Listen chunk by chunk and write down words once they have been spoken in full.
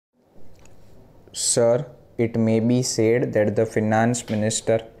Sir, it may be said that the finance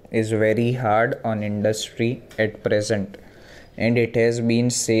minister is very hard on industry at present, and it has been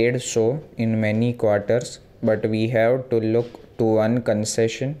said so in many quarters, but we have to look to one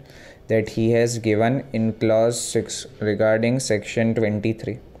concession that he has given in clause 6 regarding section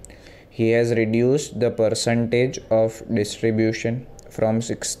 23. He has reduced the percentage of distribution from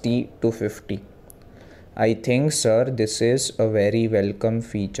 60 to 50. I think, sir, this is a very welcome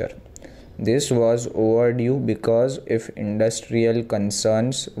feature. This was overdue because if industrial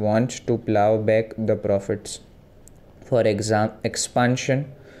concerns want to plow back the profits for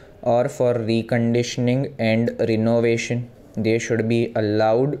expansion or for reconditioning and renovation, they should be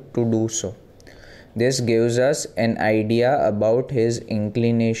allowed to do so. This gives us an idea about his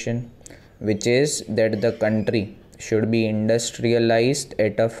inclination, which is that the country should be industrialized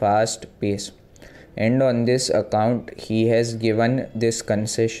at a fast pace, and on this account he has given this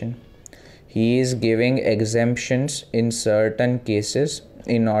concession. He is giving exemptions in certain cases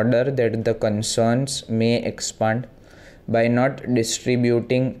in order that the concerns may expand by not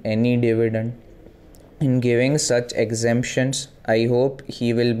distributing any dividend. In giving such exemptions, I hope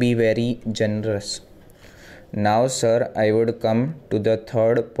he will be very generous. Now, sir, I would come to the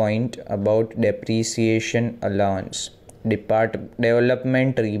third point about depreciation allowance,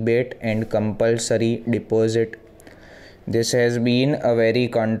 development rebate, and compulsory deposit. This has been a very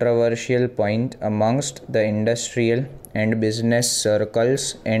controversial point amongst the industrial and business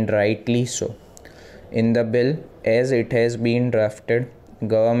circles, and rightly so. In the bill, as it has been drafted,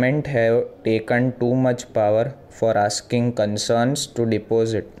 government have taken too much power for asking concerns to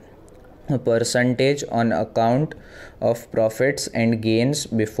deposit a percentage on account of profits and gains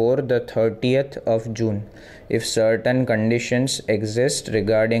before the 30th of June if certain conditions exist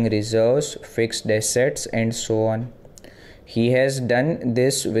regarding reserves, fixed assets, and so on. He has done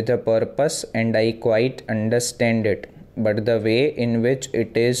this with a purpose, and I quite understand it, but the way in which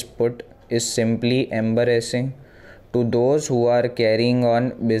it is put is simply embarrassing to those who are carrying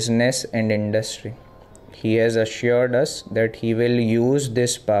on business and industry. He has assured us that he will use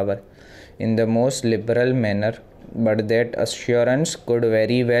this power in the most liberal manner, but that assurance could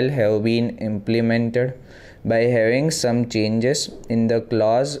very well have been implemented by having some changes in the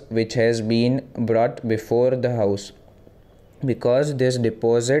clause which has been brought before the House. Because this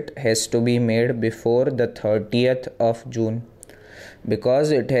deposit has to be made before the 30th of June.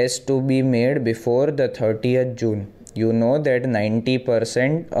 Because it has to be made before the 30th June. You know that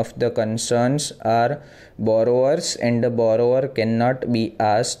 90% of the concerns are borrowers, and the borrower cannot be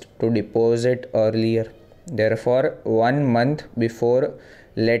asked to deposit earlier. Therefore, 1 month before,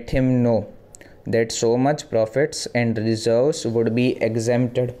 let him know that so much profits and reserves would be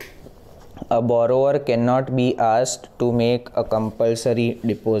exempted. A borrower cannot be asked to make a compulsory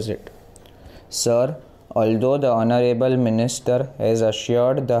deposit. Sir, although the Honorable Minister has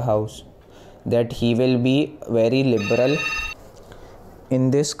assured the House that he will be very liberal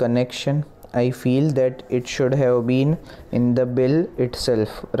in this connection, I feel that it should have been in the bill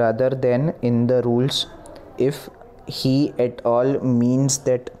itself rather than in the rules, if he at all means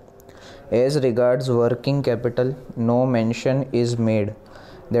that. As regards working capital, no mention is made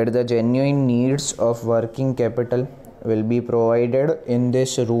that the genuine needs of working capital will be provided in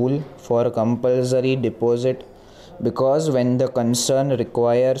this rule for compulsory deposit, because when the concern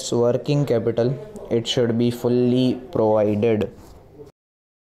requires working capital, it should be fully provided.